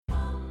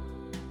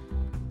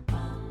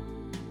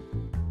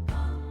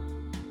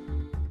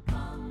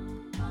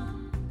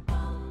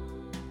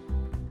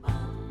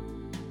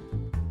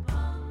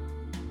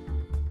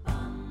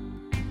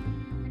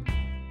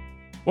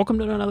Welcome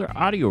to another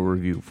audio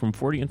review from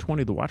 40 and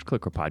 20, the Watch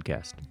Clicker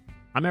podcast.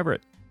 I'm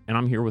Everett, and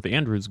I'm here with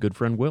Andrew's good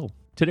friend Will.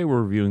 Today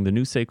we're reviewing the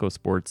new Seiko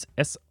Sports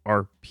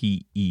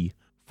SRPE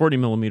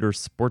 40mm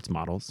sports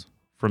models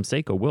from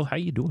Seiko. Will, how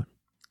you doing?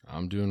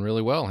 I'm doing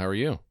really well. How are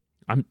you?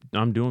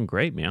 I'm doing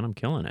great, man. I'm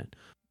killing it.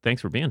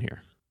 Thanks for being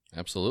here.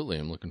 Absolutely.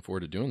 I'm looking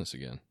forward to doing this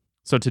again.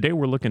 So today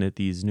we're looking at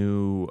these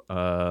new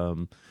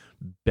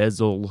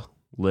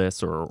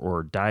bezel-less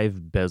or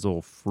dive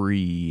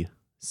bezel-free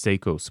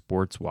Seiko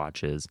sports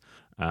watches.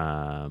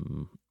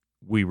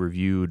 We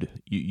reviewed,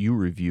 you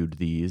reviewed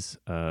these.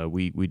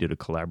 We did a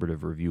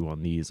collaborative review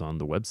on these on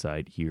the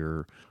website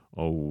here,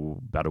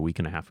 about a week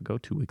and a half ago,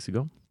 2 weeks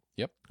ago.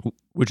 Yep.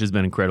 Which has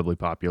been incredibly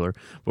popular.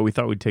 But we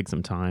thought we'd take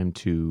some time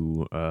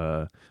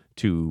to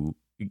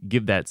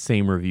give that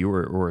same review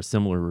or a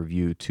similar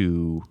review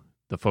to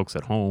the folks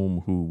at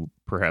home who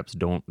perhaps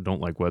don't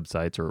like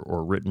websites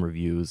or written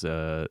reviews.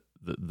 The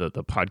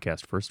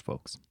podcast first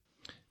folks.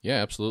 Yeah,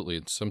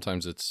 absolutely.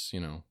 Sometimes it's,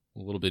 a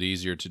little bit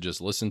easier to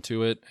just listen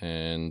to it.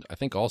 And I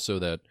think also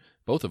that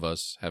both of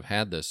us have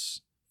had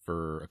this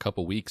for a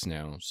couple weeks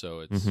now.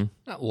 So it's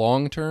not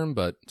long term,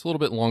 but it's a little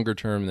bit longer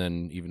term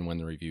than even when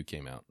the review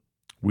came out.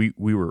 We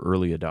were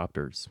early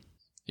adopters.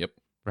 Yep.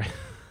 Right.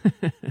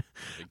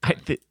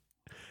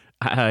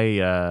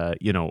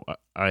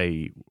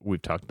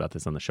 We've talked about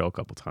this on the show a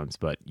couple times,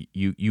 but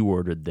you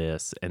ordered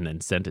this and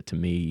then sent it to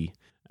me.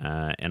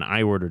 And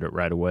I ordered it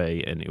right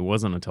away, and it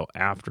wasn't until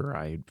after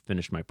I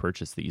finished my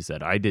purchase that you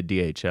said, I did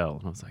DHL.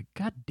 And I was like,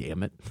 God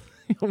damn it.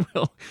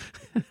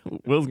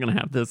 Will's going to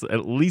have this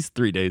at least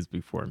 3 days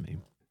before me.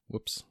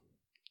 Whoops.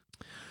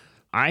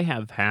 I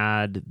have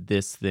had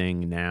this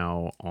thing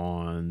now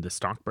on the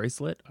stock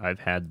bracelet. I've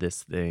had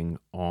this thing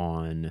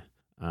on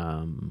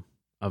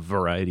a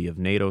variety of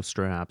NATO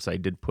straps. I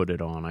did put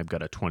it on. I've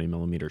got a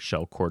 20mm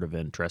Shell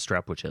Cordovan dress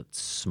strap, which it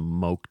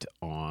smoked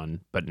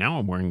on. But now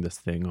I'm wearing this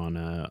thing on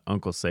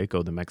Uncle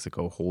Seiko, the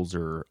Mexico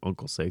Holzer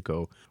Uncle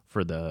Seiko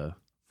for the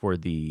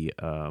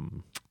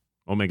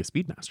Omega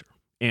Speedmaster.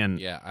 And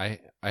yeah,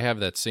 I have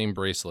that same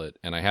bracelet,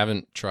 and I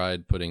haven't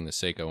tried putting the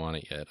Seiko on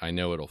it yet. I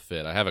know it'll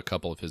fit. I have a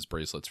couple of his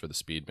bracelets for the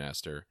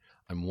Speedmaster.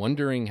 I'm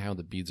wondering how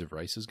the Beads of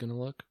Rice is going to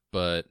look,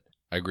 but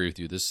I agree with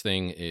you. This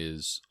thing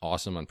is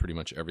awesome on pretty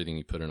much everything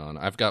you put it on.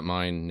 I've got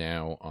mine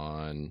now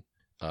on,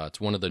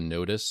 it's one of the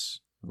Notice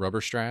rubber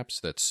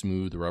straps, that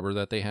smooth rubber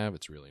that they have.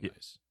 It's really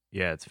nice.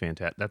 Yeah, it's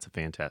fantastic. That's a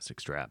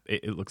fantastic strap.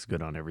 It looks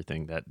good on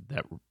everything. That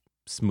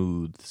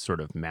smooth sort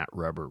of matte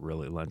rubber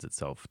really lends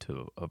itself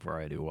to a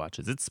variety of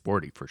watches. It's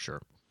sporty for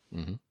sure.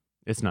 Mm-hmm.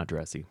 It's not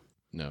dressy.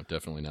 No,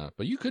 definitely not.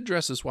 But you could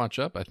dress this watch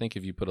up, I think,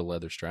 if you put a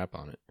leather strap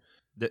on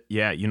it.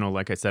 Yeah,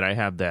 like I said, I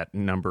have that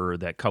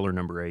color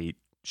number 8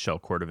 Shell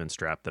Cordovan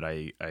strap that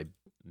I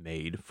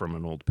made from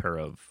an old pair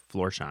of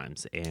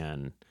Florsheims,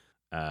 and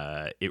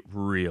it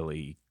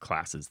really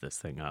classes this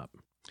thing up.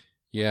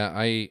 Yeah,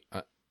 I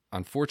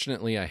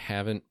unfortunately I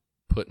haven't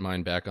put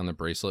mine back on the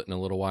bracelet in a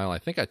little while. I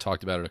think I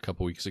talked about it a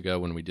couple weeks ago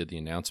when we did the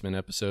announcement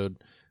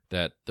episode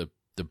that the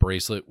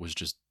bracelet was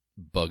just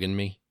bugging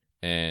me,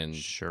 and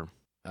sure,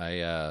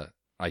 I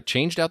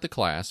changed out the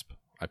clasp.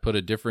 I put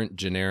a different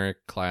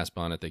generic clasp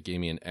on it that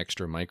gave me an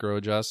extra micro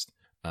adjust,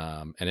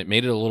 and it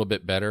made it a little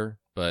bit better.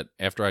 But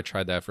after I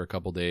tried that for a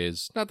couple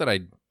days, not that I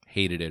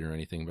hated it or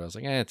anything, but I was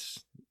like,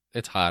 it's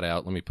hot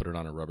out. Let me put it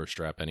on a rubber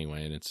strap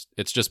anyway. And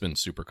it's just been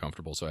super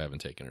comfortable, so I haven't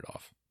taken it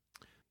off.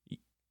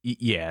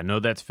 Yeah, no,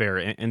 that's fair.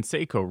 And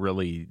Seiko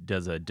really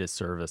does a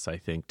disservice, I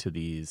think, to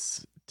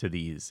these.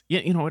 Yeah,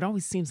 it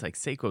always seems like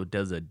Seiko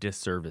does a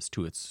disservice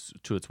to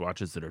its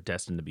watches that are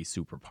destined to be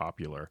super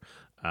popular.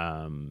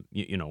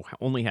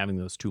 Only having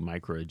those two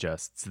micro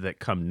adjusts that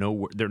come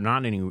nowhere, they're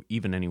not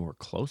even anywhere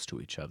close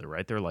to each other,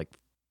 right? They're like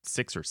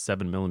 6 or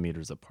 7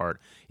 millimeters apart.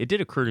 It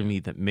did occur to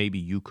me that maybe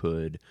you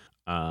could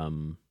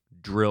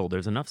drill.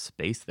 There's enough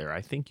space there.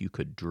 I think you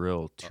could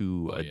drill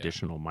two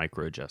additional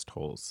micro adjust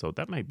holes. So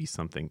that might be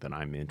something that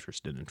I'm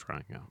interested in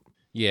trying out.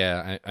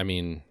 Yeah, I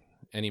mean,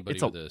 anybody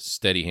with a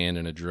steady hand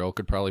and a drill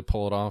could probably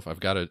pull it off. I've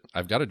got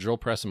a drill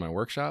press in my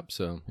workshop,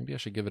 so maybe I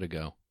should give it a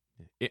go.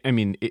 I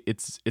mean,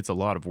 it's a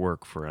lot of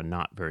work for a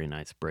not very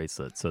nice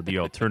bracelet. So the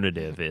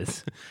alternative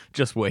is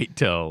just wait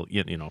till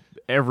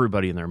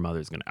everybody and their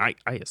mother's gonna. I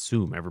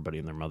assume everybody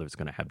and their mother's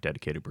gonna have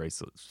dedicated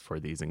bracelets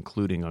for these,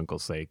 including Uncle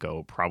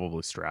Seiko,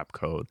 probably Strap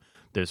Code.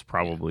 There's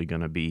probably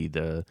gonna be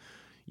the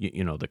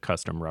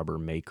custom rubber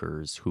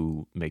makers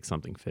who make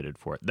something fitted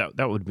for it.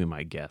 That would be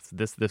my guess.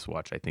 This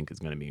watch I think is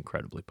going to be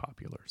incredibly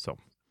popular. So.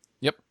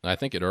 Yep, I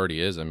think it already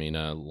is. I mean,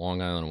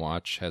 Long Island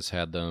Watch has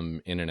had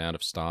them in and out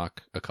of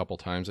stock a couple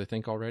times, I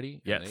think,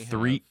 already. Yeah,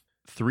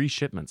 three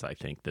shipments, I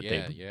think, that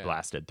they've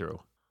blasted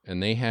through.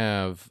 And they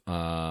have,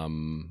 I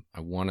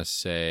want to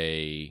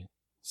say,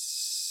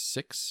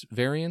 6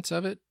 variants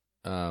of it.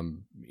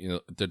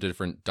 The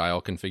different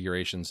dial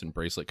configurations and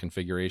bracelet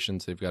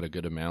configurations. They've got a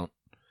good amount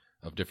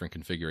of different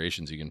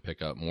configurations you can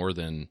pick up, more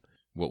than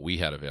what we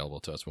had available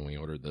to us when we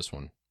ordered this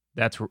one.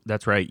 That's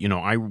right.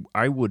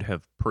 I would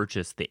have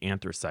purchased the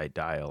anthracite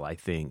dial, I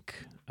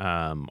think,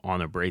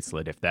 on a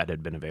bracelet if that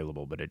had been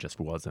available, but it just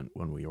wasn't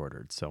when we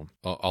ordered. So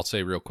I'll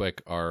say real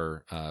quick,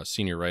 our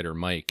senior writer,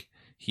 Mike,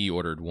 he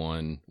ordered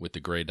one with the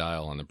gray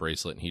dial on the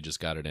bracelet, and he just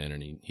got it in,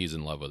 and he's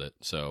in love with it.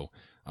 So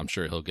I'm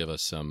sure he'll give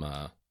us some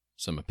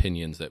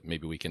opinions that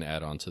maybe we can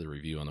add on to the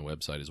review on the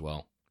website as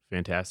well.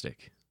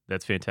 fantastic.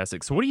 That's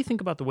fantastic. So what do you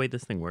think about the way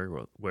this thing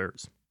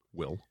wears,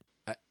 Will?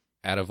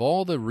 Out of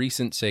all the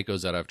recent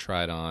Seikos that I've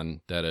tried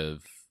on that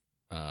have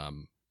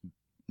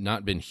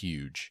not been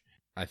huge,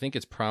 I think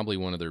it's probably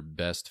one of their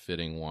best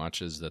fitting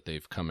watches that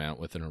they've come out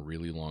with in a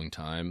really long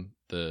time.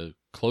 The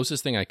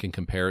closest thing I can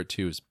compare it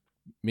to is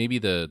maybe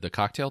the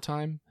Cocktail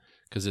Time,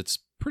 because it's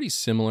pretty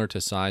similar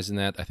to size in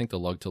that. I think the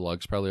lug to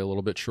lug's probably a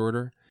little bit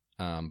shorter,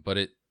 but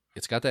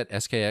it's got that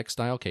SKX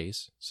style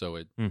case, so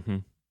it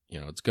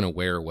it's going to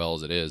wear well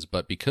as it is.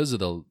 But because of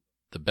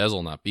the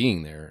bezel not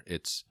being there,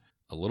 it's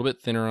a little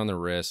bit thinner on the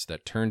wrist.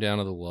 That turn down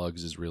of the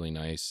lugs is really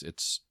nice.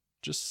 It's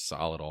just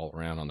solid all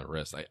around on the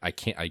wrist. I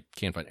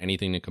can't find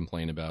anything to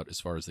complain about as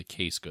far as the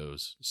case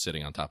goes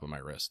sitting on top of my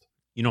wrist.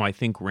 I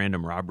think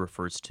Random Rob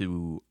refers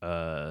to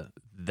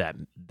that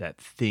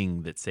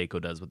thing that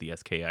Seiko does with the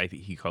SK. I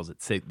think he calls it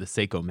the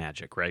Seiko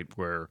magic, right?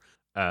 Where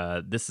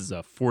this is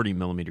a 40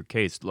 millimeter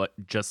case,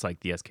 just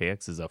like the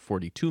SKX is a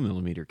 42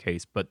 millimeter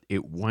case, but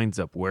it winds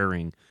up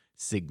wearing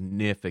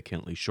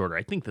significantly shorter.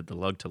 I think that the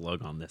lug to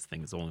lug on this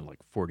thing is only like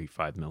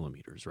 45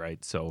 millimeters,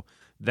 right? So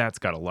that's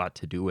got a lot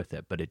to do with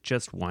it, but it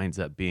just winds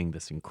up being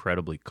this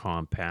incredibly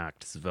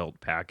compact, svelte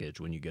package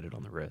when you get it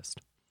on the wrist.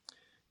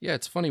 Yeah,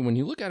 it's funny. When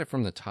you look at it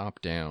from the top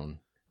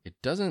down, it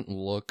doesn't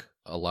look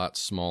a lot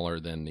smaller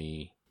than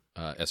the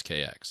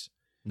SKX.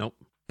 Nope.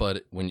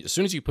 But as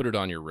soon as you put it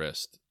on your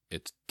wrist,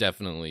 it's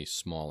definitely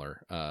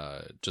smaller.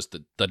 Just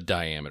the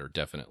diameter,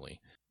 definitely.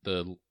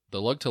 The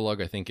lug to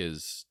lug, I think,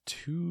 is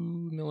 2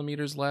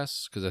 millimeters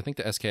less, because I think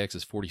the SKX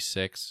is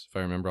 46, if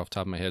I remember off the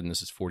top of my head, and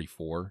this is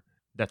 44.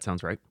 That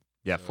sounds right.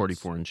 Yeah, So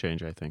 44 and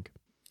change, I think.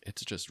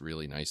 It's just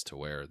really nice to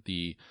wear.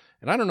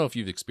 And I don't know if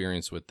you've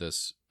experienced with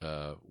this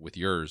with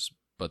yours,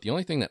 but the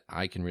only thing that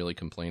I can really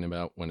complain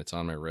about when it's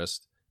on my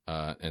wrist,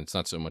 and it's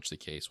not so much the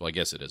case, well, I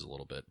guess it is a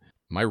little bit,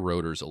 my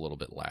rotor's a little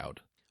bit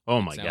loud.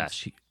 Oh my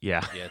gosh.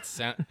 Yeah.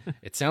 Yeah,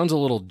 it sounds a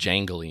little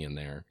jangly in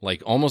there,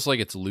 like almost like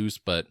it's loose,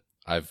 but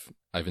I've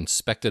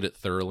inspected it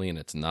thoroughly and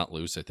it's not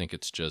loose. I think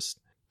it's just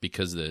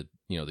because the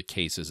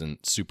case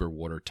isn't super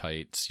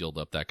watertight, sealed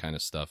up, that kind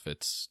of stuff.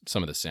 It's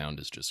some of the sound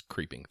is just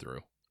creeping through.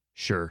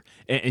 Sure.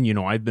 And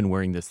I've been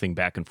wearing this thing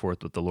back and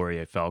forth with the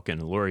Laurier Falcon.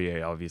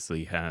 Laurier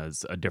obviously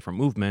has a different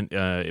movement,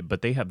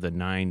 but they have the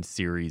 9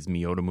 series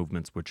Miyota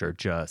movements, which are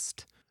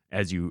just,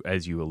 as you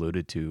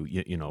alluded to,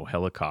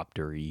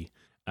 helicopter-y.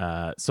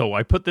 So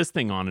I put this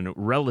thing on and it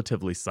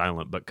relatively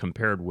silent, but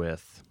compared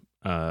with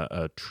my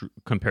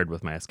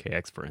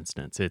SKX, for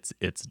instance,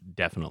 it's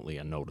definitely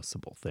a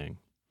noticeable thing.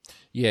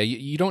 Yeah,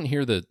 you don't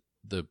hear the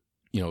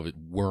it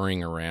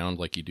whirring around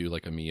like you do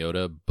like a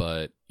Miyota,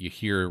 but you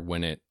hear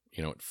when it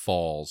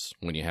falls,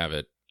 when you have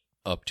it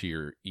up to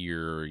your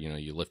ear,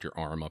 you lift your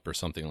arm up or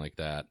something like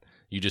that.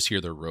 You just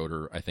hear the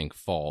rotor, I think,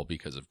 fall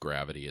because of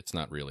gravity. It's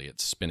not really,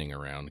 it's spinning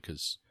around,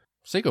 because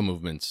Seiko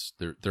movements,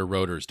 their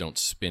rotors don't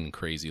spin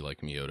crazy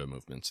like Miyota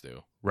movements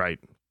do. Right,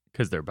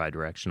 because they're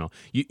bidirectional.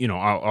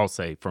 I'll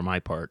say for my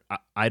part,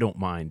 I don't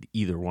mind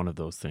either one of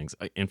those things.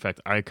 In fact,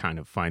 I kind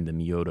of find the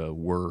Miyota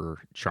were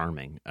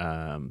charming.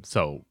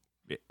 So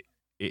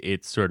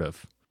it sort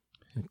of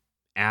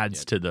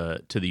adds to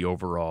the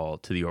overall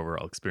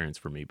experience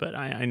for me. But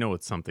I know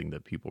it's something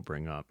that people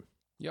bring up.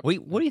 Yep.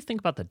 Wait, what do you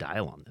think about the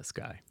dial on this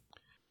guy?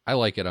 I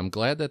like it. I'm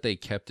glad that they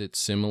kept it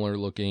similar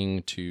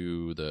looking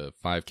to the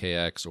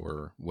 5KX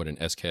or what an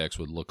SKX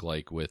would look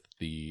like with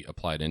the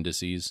applied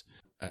indices.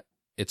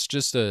 It's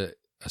just a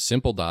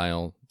simple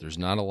dial. There's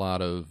not a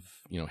lot of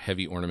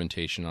heavy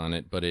ornamentation on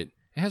it, but it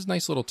has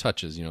nice little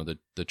touches.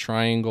 The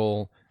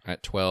triangle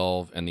at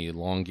 12 and the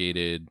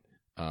elongated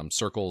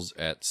circles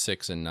at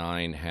 6 and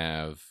 9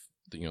 have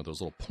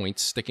those little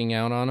points sticking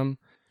out on them.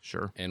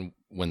 Sure. And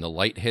when the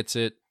light hits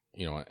it,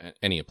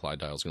 any applied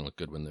dial is going to look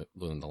good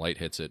when the light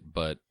hits it.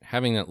 But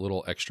having that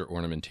little extra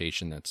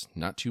ornamentation that's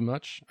not too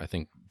much, I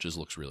think just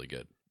looks really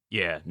good.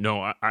 Yeah,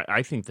 no,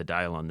 I think the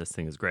dial on this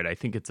thing is great. I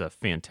think it's a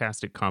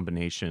fantastic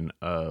combination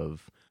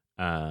of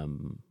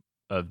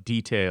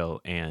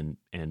detail and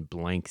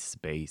blank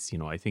space.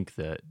 I think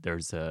that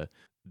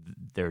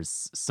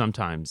there's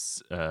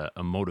sometimes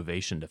a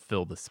motivation to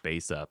fill the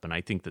space up, and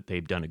I think that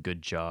they've done a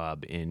good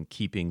job in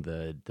keeping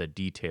the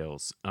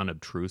details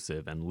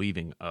unobtrusive and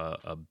leaving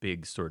a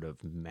big sort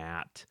of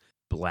matte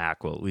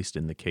black, well, at least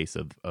in the case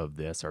of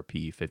the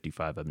SRP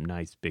 55, a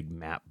nice big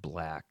matte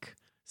black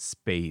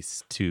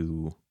space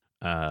to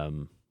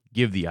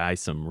give the eye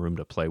some room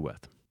to play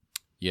with.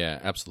 Yeah,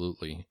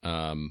 absolutely.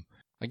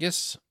 I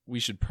guess we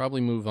should probably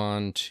move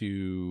on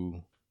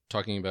to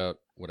talking about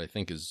what I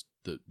think is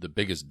the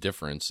biggest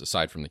difference,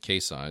 aside from the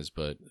case size,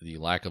 but the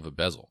lack of a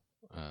bezel.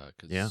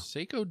 Because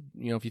Seiko,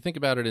 if you think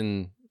about it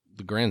in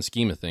the grand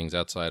scheme of things,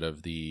 outside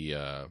of the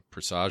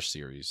Presage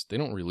series, they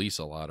don't release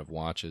a lot of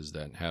watches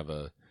that have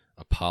a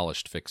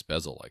polished fixed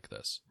bezel like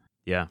this.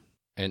 Yeah.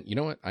 And you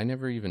know what? I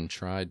never even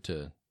tried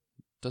to.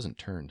 Doesn't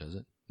turn, does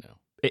it?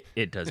 No.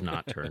 It does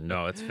not turn.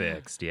 No, it's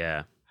fixed.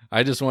 Yeah.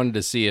 I just wanted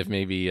to see if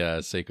maybe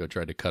Seiko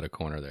tried to cut a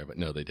corner there, but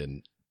no, they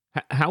didn't.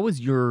 How is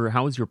your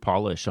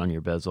polish on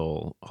your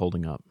bezel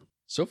holding up?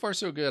 So far,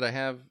 so good. I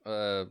have,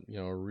 a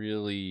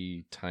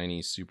really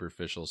tiny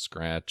superficial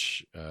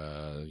scratch,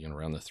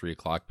 around the 3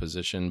 o'clock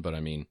position. But I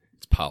mean,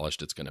 it's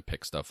polished. It's going to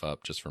pick stuff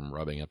up just from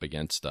rubbing up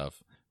against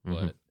stuff.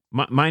 Mm-hmm. But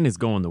Mine is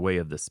going the way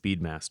of the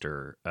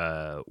Speedmaster,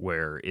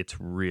 where it's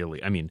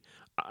really. I mean,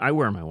 I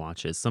wear my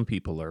watches. Some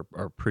people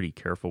are pretty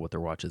careful with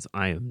their watches.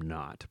 I am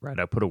not. Right.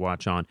 I put a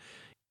watch on.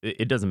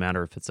 It doesn't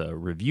matter if it's a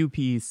review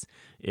piece,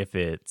 if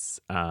it's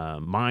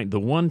mine. The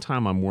one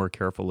time I'm more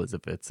careful is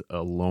if it's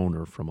a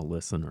loaner from a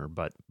listener.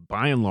 But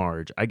by and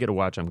large, I get a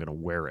watch, I'm going to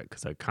wear it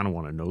because I kind of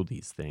want to know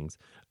these things.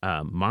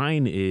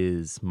 Mine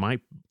is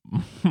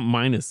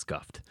mine is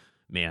scuffed.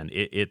 Man,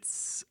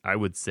 it's I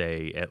would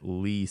say at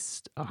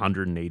least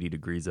 180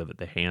 degrees of it.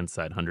 The hand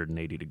side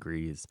 180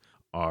 degrees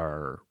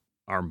are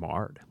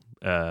marred,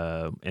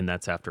 and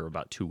that's after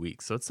about 2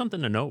 weeks. So it's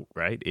something to note,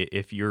 right?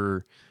 If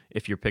you're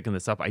picking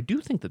this up, I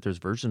do think that there's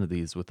version of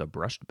these with a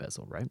brushed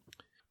bezel, right?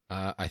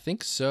 I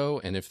think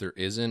so. And if there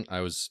isn't, I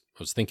was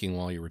thinking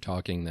while you were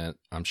talking that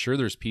I'm sure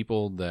there's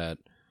people that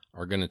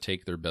are going to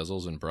take their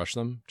bezels and brush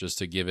them just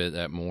to give it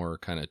that more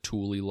kind of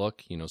tooly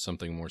look,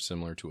 something more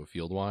similar to a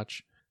field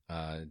watch.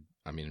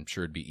 I mean, I'm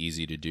sure it'd be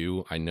easy to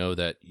do. I know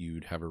that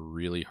you'd have a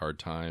really hard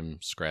time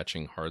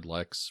scratching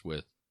Hardlex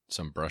with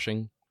some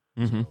brushing.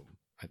 Mm-hmm.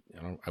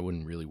 So I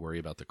wouldn't really worry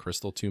about the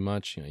crystal too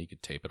much. You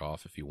could tape it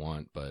off if you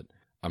want, but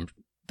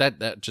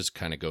that just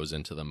kind of goes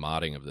into the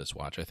modding of this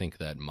watch. I think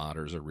that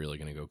modders are really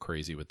going to go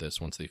crazy with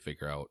this once they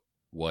figure out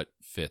what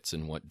fits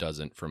and what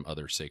doesn't from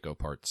other Seiko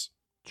parts.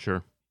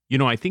 Sure.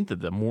 I think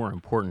that the more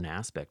important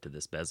aspect of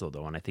this bezel,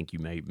 though, and I think you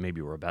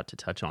maybe we're about to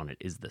touch on it,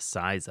 is the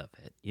size of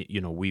it.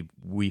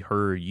 We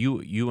heard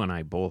you and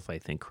I both, I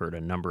think, heard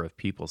a number of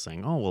people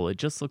saying, "Oh, well, it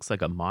just looks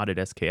like a modded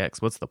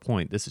SKX. What's the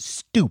point? This is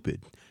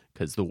stupid."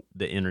 Because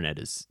the internet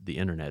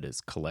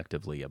is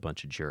collectively a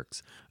bunch of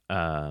jerks.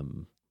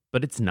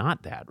 But it's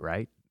not that,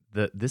 right?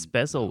 This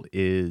bezel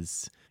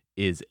is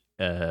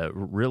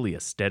really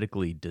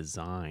aesthetically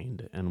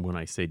designed, and when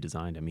I say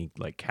designed, I mean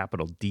like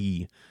capital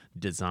D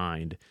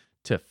designed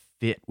to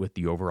fit with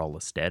the overall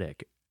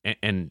aesthetic,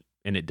 and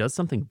it does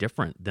something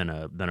different than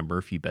a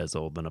Murphy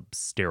bezel, than a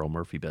sterile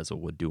Murphy bezel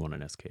would do on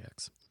an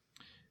SKX.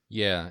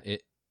 Yeah,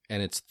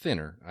 and it's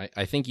thinner.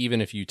 I think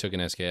even if you took an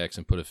SKX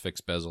and put a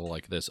fixed bezel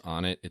like this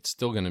on it, it's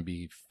still going to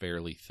be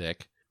fairly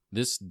thick.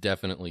 This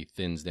definitely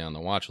thins down the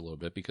watch a little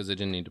bit because I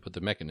didn't need to put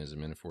the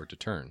mechanism in for it to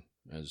turn,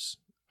 as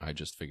I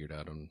just figured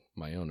out on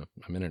my own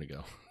a minute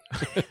ago.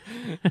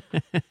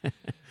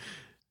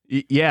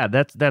 Yeah,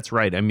 that's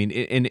right. I mean,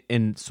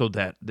 and so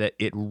that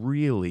it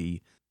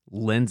really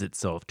lends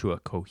itself to a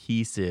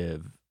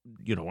cohesive.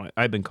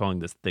 I've been calling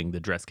this thing the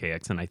Dress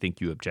KX, and I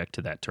think you object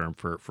to that term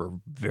for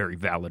very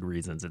valid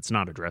reasons. It's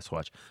not a dress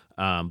watch,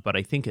 but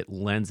I think it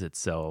lends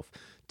itself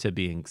to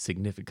being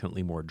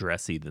significantly more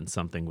dressy than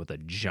something with a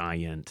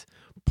giant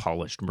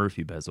polished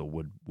Murphy bezel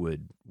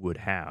would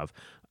have.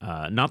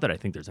 Not that I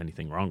think there's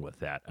anything wrong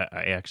with that.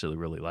 I actually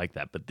really like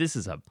that. But this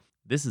is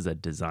a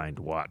designed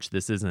watch.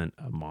 This isn't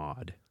a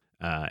mod.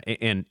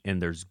 And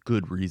there's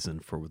good reason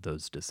for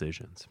those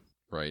decisions.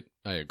 Right.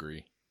 I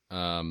agree.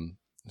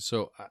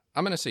 So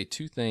I'm going to say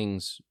two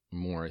things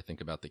more, I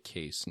think, about the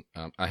case.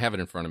 I have it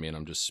in front of me, and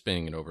I'm just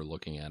spinning it over,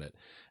 looking at it.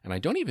 And I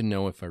don't even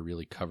know if I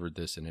really covered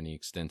this in any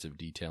extensive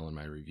detail in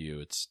my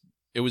review.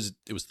 It was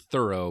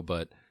thorough,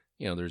 but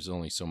there's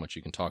only so much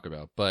you can talk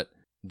about. But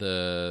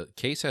the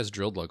case has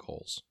drilled lug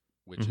holes,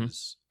 which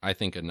is, I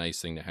think, a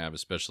nice thing to have,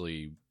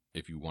 especially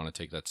if you want to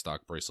take that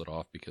stock bracelet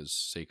off, because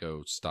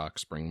Seiko stock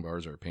spring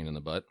bars are a pain in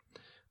the butt.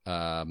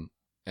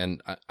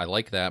 And I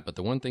like that, but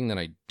the one thing that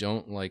I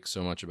don't like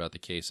so much about the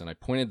case, and I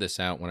pointed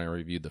this out when I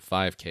reviewed the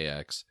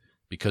 5KX,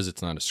 because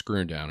it's not a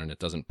screw down and it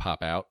doesn't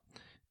pop out,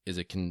 is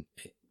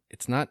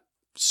it's not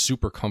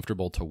super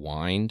comfortable to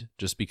wind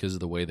just because of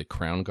the way the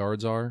crown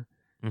guards are.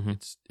 Mm-hmm.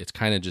 It's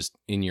kind of just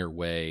in your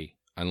way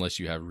unless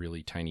you have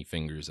really tiny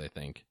fingers, I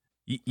think.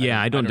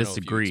 Yeah, I don't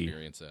disagree. Know if you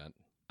experience that.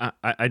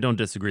 I don't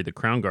disagree. The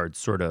crown guards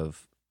sort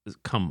of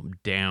come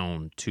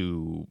down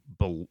to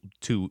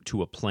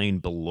a plane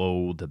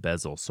below the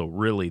bezel. So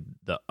really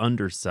the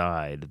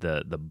underside,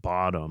 the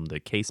bottom, the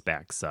case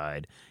back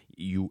side,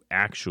 you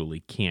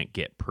actually can't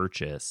get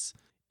purchase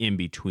in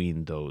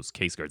between those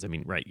case guards. I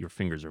mean, right, your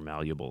fingers are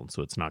malleable, and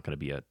so it's not going to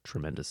be a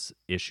tremendous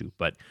issue.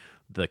 But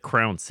the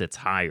crown sits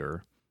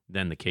higher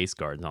than the case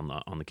guards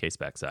on the case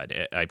back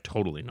side. I've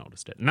totally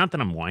noticed it. Not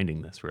that I'm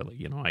winding this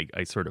really.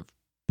 I sort of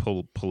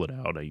pull it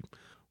out. I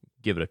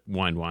give it a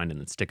wind and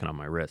then stick it on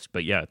my wrist.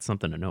 But yeah, it's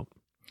something to note.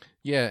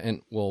 Yeah,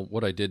 and well,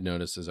 what I did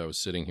notice as I was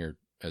sitting here,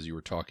 as you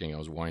were talking, I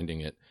was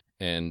winding it,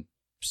 and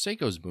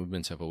Seiko's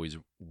movements have always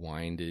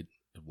winded,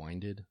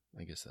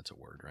 I guess that's a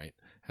word, right?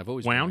 Have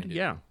always wound, winded.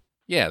 Yeah.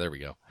 Yeah, there we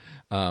go.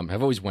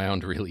 Have always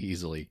wound really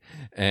easily.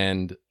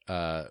 And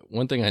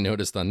one thing I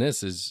noticed on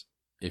this is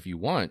if you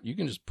want, you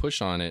can just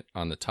push on it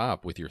on the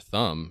top with your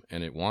thumb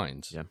and it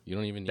winds. Yeah. You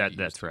don't even need to use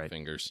That's two right.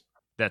 fingers.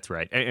 That's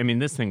right. I mean,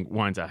 this thing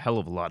winds a hell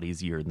of a lot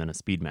easier than a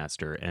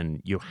Speedmaster,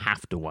 and you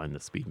have to wind the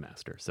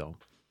Speedmaster. So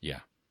Yeah.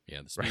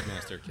 The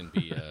Speedmaster can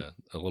be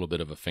a little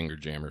bit of a finger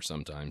jammer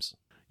sometimes.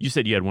 you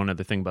said you had one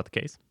other thing about the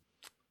case?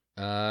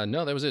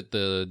 No, that was it.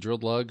 The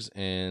drilled lugs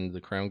and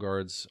the crown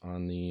guards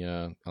on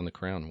the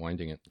crown,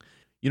 winding it.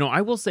 You know,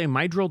 I will say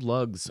my drilled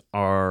lugs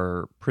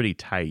are pretty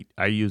tight.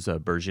 I use a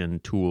Bergen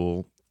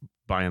tool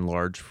by and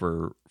large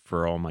for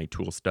all my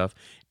tool stuff,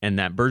 and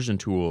that Bergen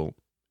tool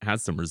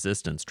has some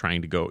resistance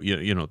trying to go.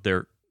 You know,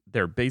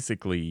 they're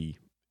basically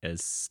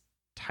as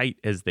tight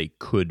as they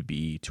could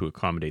be to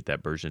accommodate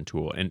that Bergen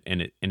tool, and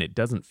it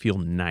doesn't feel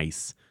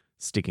nice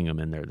sticking them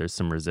in there. There's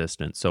some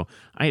resistance. So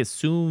I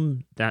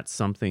assume that's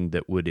something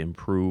that would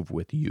improve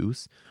with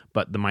use.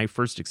 But my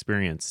first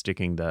experience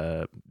sticking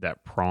that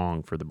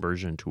prong for the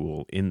Bergen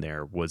tool in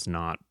there was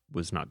not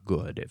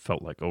good. It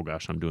felt like, oh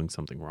gosh, I'm doing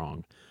something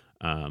wrong.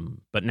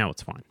 But now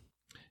it's fine.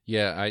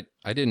 Yeah,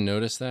 I didn't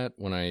notice that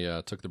when I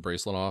took the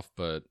bracelet off,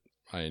 but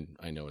I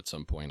know at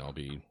some point I'll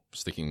be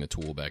sticking the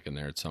tool back in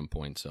there at some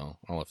point, so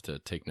I'll have to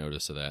take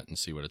notice of that and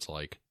see what it's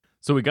like.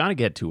 So we got to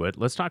get to it.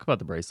 Let's talk about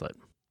the bracelet.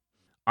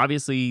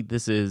 Obviously,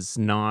 this is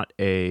not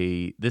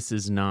a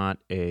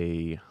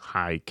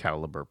high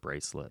caliber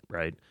bracelet,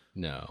 right?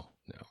 No.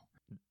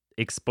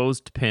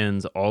 Exposed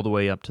pins all the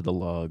way up to the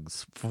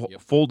lugs,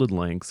 Yep. folded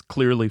links,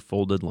 clearly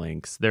folded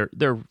links.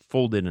 They're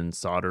folded and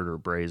soldered or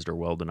brazed or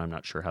welded. I'm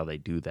not sure how they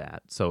do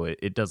that, so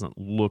it doesn't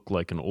look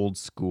like an old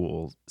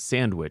school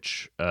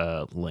sandwich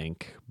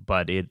link,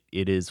 but it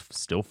is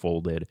still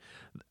folded.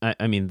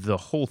 I mean, the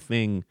whole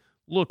thing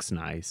looks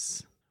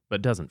nice,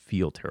 but doesn't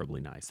feel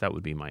terribly nice. That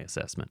would be my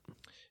assessment.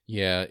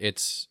 Yeah,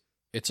 it's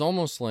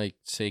almost like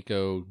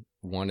Seiko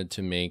wanted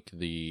to make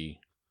the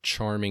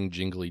charming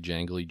jingly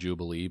jangly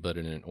Jubilee, but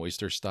in an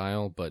oyster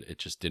style, but it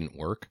just didn't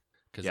work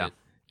because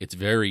it's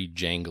very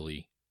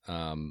jangly,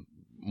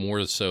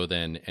 more so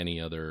than any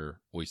other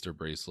oyster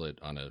bracelet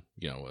on an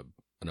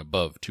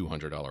above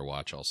 $200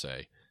 watch, I'll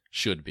say,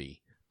 should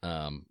be.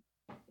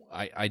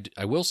 I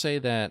will say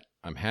that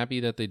I'm happy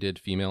that they did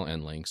female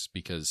end links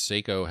because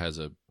Seiko has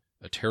a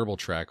terrible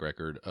track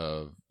record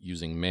of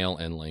using male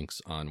end links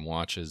on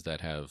watches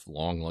that have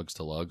long lugs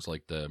to lugs,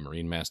 like the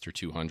Marine Master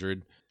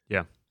 200.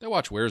 Yeah. That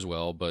watch wears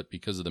well, but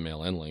because of the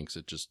male end links,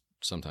 it just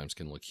sometimes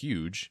can look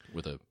huge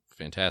with a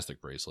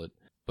fantastic bracelet.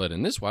 But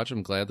in this watch,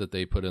 I'm glad that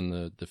they put in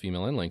the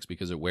female end links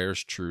because it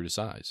wears true to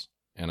size.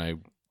 And I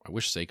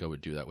wish Seiko would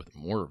do that with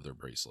more of their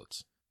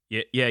bracelets.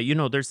 Yeah, you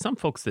know, there's some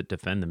folks that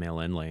defend the male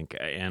end link,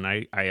 and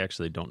I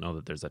actually don't know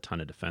that there's a ton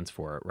of defense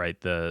for it,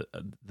 right?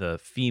 The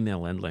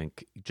female end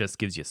link just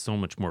gives you so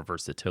much more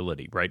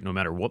versatility, right? No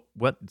matter what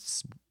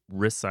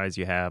wrist size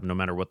you have, no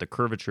matter what the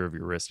curvature of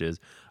your wrist is,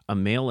 a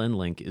male end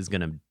link is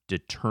going to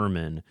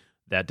determine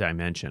that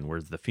dimension,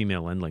 whereas the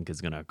female end link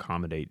is going to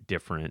accommodate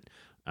different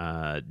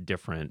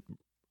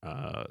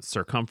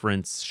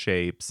circumference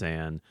shapes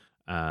and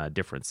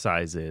different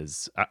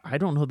sizes. I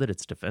don't know that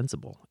it's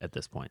defensible at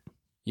this point.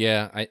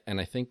 Yeah,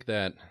 I think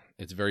that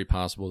it's very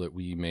possible that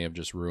we may have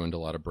just ruined a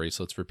lot of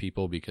bracelets for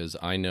people because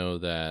I know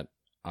that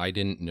I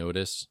didn't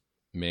notice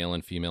male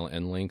and female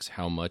end links,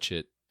 how much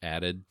it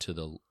added to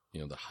the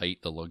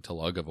height, the lug to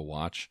lug of a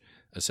watch,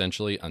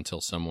 essentially,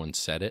 until someone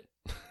said it.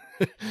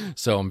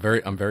 So I'm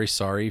very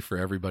sorry for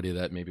everybody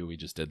that maybe we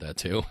just did that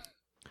too.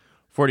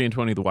 40 and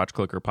 20, the Watch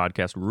Clicker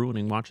podcast,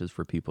 ruining watches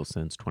for people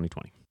since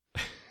 2020.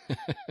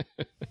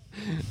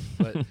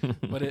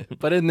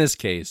 but in this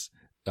case,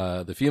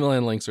 the female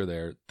end links are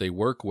there. They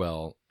work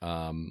well.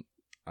 I'm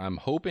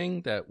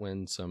hoping that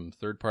when some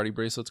third-party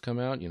bracelets come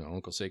out,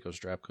 Uncle Seiko,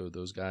 Strap Code,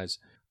 those guys,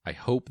 I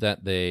hope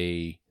that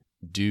they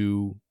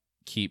do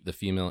keep the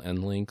female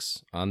end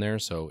links on there.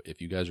 So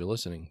if you guys are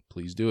listening,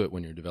 please do it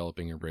when you're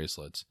developing your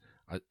bracelets.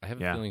 I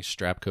have a feeling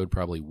Strap Code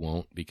probably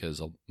won't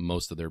because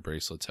most of their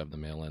bracelets have the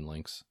male end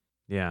links.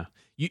 Yeah.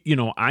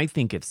 I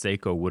think if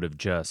Seiko would have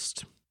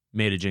just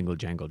made a Jingle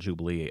Jangle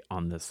Jubilee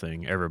on this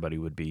thing, everybody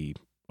would be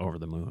over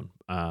the moon.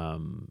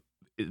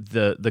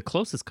 The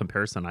closest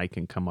comparison I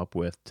can come up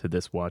with to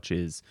this watch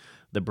is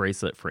the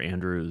bracelet for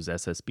Andrew's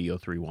SSB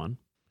 031.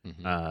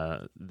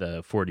 Mm-hmm.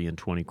 The 40 and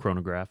 20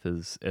 chronograph,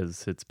 as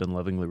it's been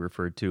lovingly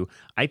referred to.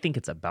 I think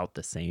it's about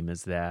the same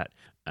as that.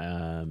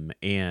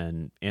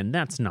 And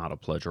that's not a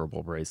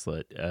pleasurable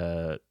bracelet.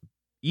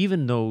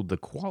 Even though the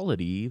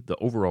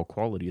overall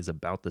quality is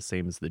about the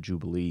same as the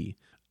Jubilee.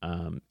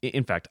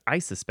 In fact, I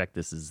suspect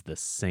this is the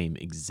same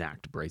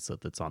exact bracelet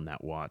that's on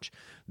that watch.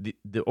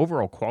 The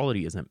overall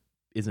quality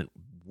isn't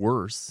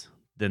worse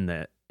than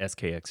the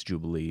SKX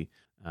Jubilee.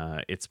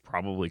 It's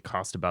probably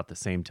cost about the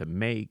same to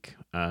make.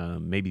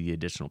 Maybe the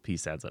additional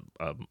piece adds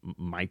a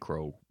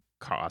micro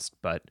cost,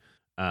 but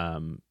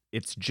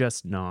it's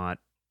just not.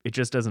 It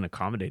just doesn't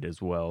accommodate as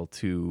well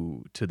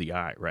to the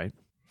eye, right?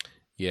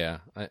 Yeah,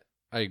 I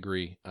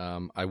agree.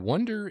 I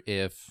wonder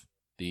if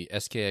the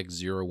SKX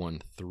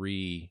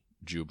 013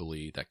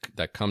 Jubilee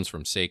that comes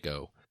from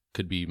Seiko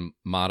could be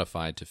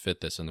modified to fit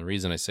this. And the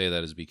reason I say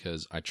that is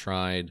because I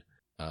tried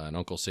an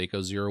Uncle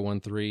Seiko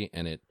 013,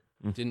 and it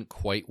Mm. didn't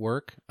quite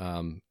work.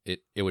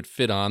 It would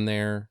fit on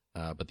there,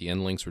 but the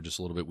end links were just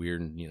a little bit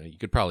weird, and you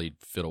could probably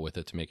fiddle with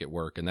it to make it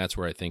work. And that's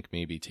where I think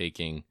maybe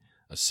taking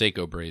a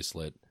Seiko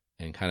bracelet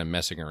and kind of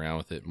messing around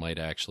with it might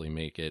actually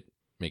make it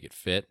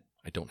fit.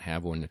 I don't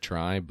have one to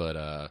try, but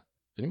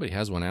if anybody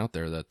has one out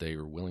there that they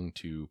are willing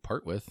to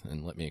part with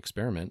and let me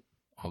experiment,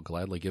 I'll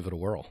gladly give it a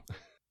whirl.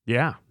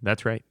 Yeah,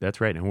 that's right.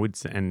 That's right.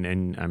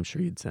 And I'm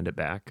sure you'd send it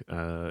back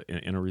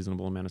in a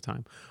reasonable amount of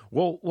time.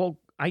 Well,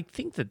 I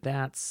think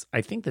that's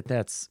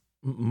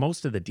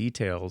most of the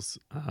details.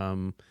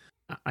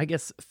 I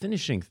guess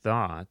finishing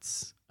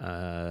thoughts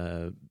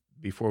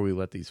before we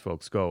let these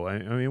folks go. I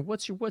mean,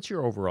 what's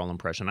your overall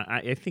impression?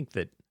 I think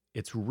that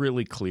it's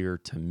really clear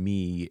to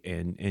me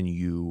and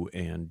you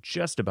and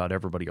just about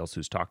everybody else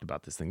who's talked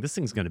about this thing. This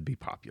thing's going to be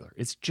popular.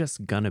 It's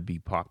just going to be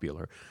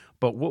popular.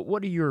 But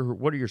what are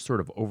your sort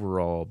of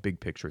overall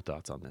big picture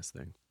thoughts on this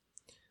thing?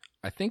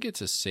 I think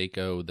it's a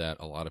Seiko that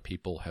a lot of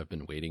people have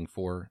been waiting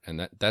for,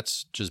 and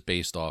that's just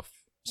based off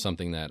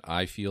something that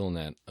I feel and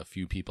that a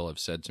few people have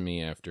said to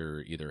me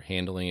after either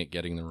handling it,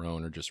 getting their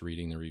own, or just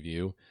reading the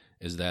review,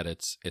 is that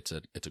it's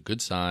a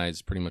good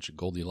size, pretty much a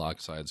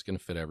Goldilocks size. It's going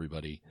to fit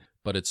everybody,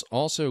 but it's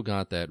also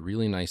got that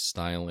really nice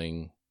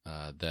styling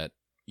that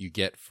you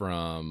get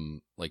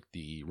from like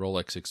the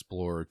Rolex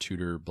Explorer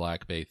Tudor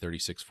Black Bay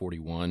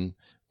 3641,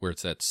 where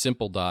it's that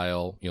simple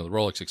dial. The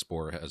Rolex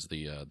Explorer has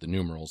the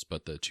numerals,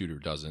 but the Tudor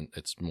doesn't.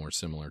 It's more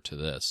similar to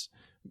this.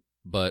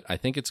 But I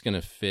think it's going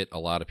to fit a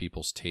lot of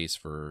people's taste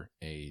for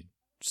a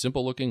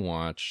simple looking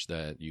watch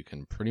that you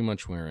can pretty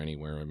much wear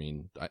anywhere. I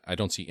mean, I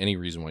don't see any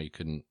reason why you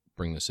couldn't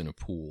bring this in a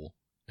pool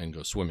and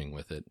go swimming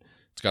with it.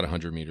 It's got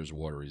 100 meters of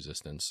water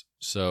resistance.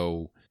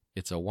 So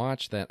it's a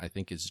watch that I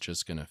think is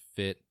just going to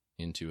fit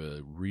into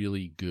a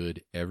really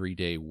good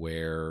everyday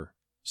wear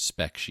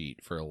spec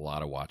sheet for a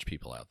lot of watch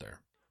people out there.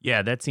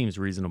 Yeah, that seems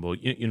reasonable.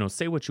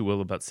 Say what you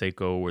will about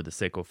Seiko or the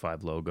Seiko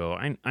 5 logo.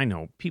 I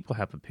know people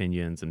have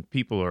opinions and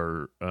people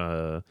are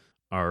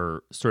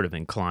sort of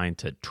inclined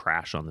to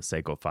trash on the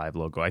Seiko 5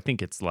 logo. I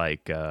think it's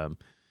like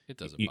it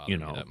doesn't bother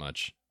me that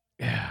much.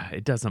 Yeah,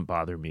 it doesn't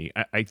bother me.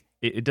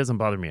 It doesn't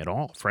bother me at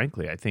all,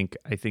 frankly. I think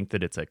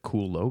that it's a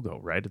cool logo,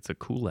 right? It's a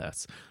cool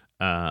S.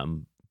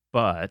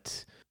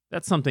 But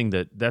that's something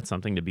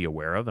to be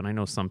aware of, and I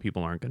know some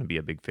people aren't going to be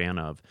a big fan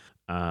of.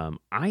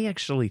 I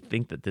actually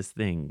think that this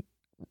thing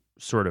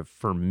sort of,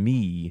 for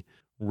me,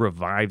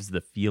 revives the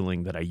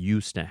feeling that I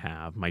used to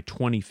have, my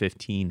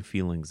 2015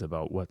 feelings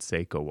about what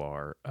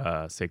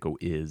Seiko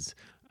is,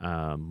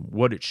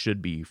 what it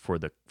should be for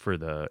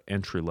the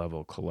entry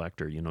level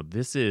collector.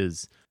 This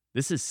is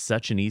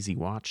such an easy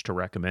watch to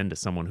recommend to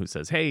someone who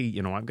says, "Hey,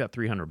 I've got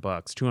 $300,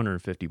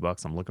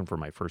 $250. I'm looking for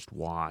my first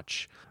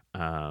watch.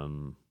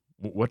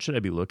 What should I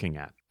be looking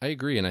at?" I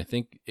agree, and I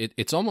think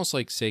it's almost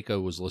like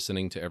Seiko was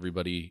listening to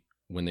everybody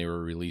when they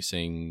were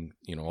releasing,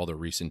 all the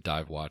recent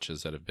dive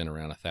watches that have been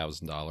around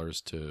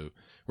 $1,000, to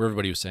where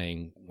everybody was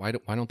saying, why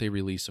don't they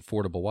release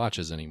affordable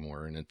watches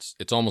anymore? And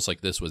it's almost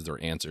like this was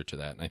their answer to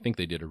that. And I think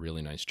they did a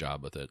really nice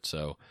job with it.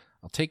 So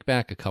I'll take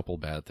back a couple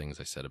bad things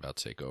I said about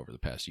Seiko over the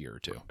past year or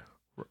two.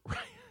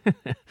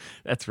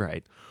 That's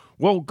right.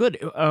 Well, good.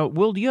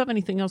 Will, do you have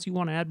anything else you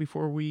want to add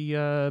before we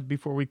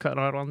cut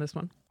out on this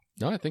one?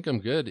 No, I think I'm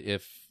good.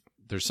 If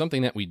there's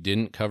something that we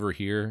didn't cover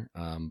here,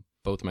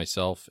 both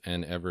myself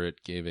and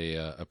Everett gave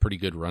a pretty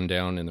good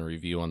rundown in the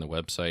review on the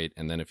website.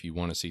 And then if you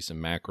want to see some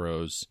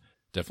macros,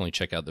 definitely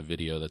check out the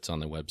video that's on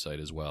the website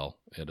as well.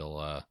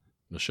 It'll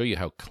show you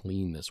how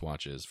clean this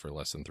watch is for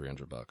less than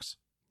 $300.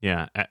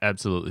 Yeah,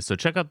 absolutely. So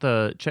check out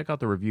the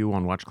review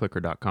on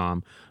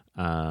watchclicker.com.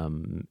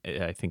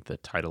 I think the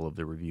title of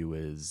the review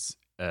is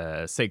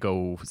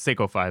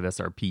Seiko 5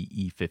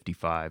 SRP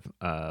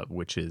E55,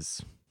 which is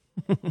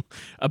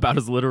about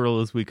as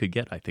literal as we could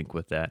get, I think,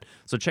 with that.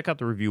 So check out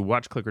the review,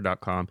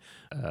 watchclicker.com.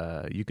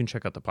 You can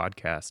check out the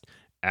podcast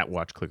at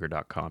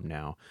watchclicker.com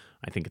now.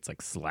 I think it's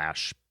like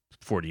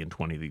 /40 and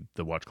 20,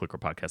 the Watch Clicker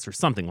podcast, or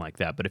something like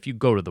that. But if you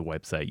go to the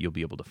website, you'll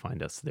be able to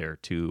find us there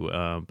too.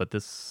 But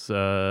this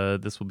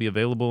will be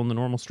available in the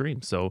normal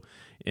stream. So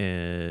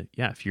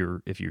if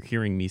you're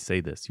hearing me say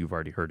this, you've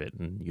already heard it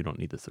and you don't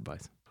need this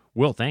advice.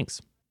 Will,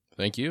 thanks.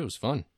 Thank you. It was fun.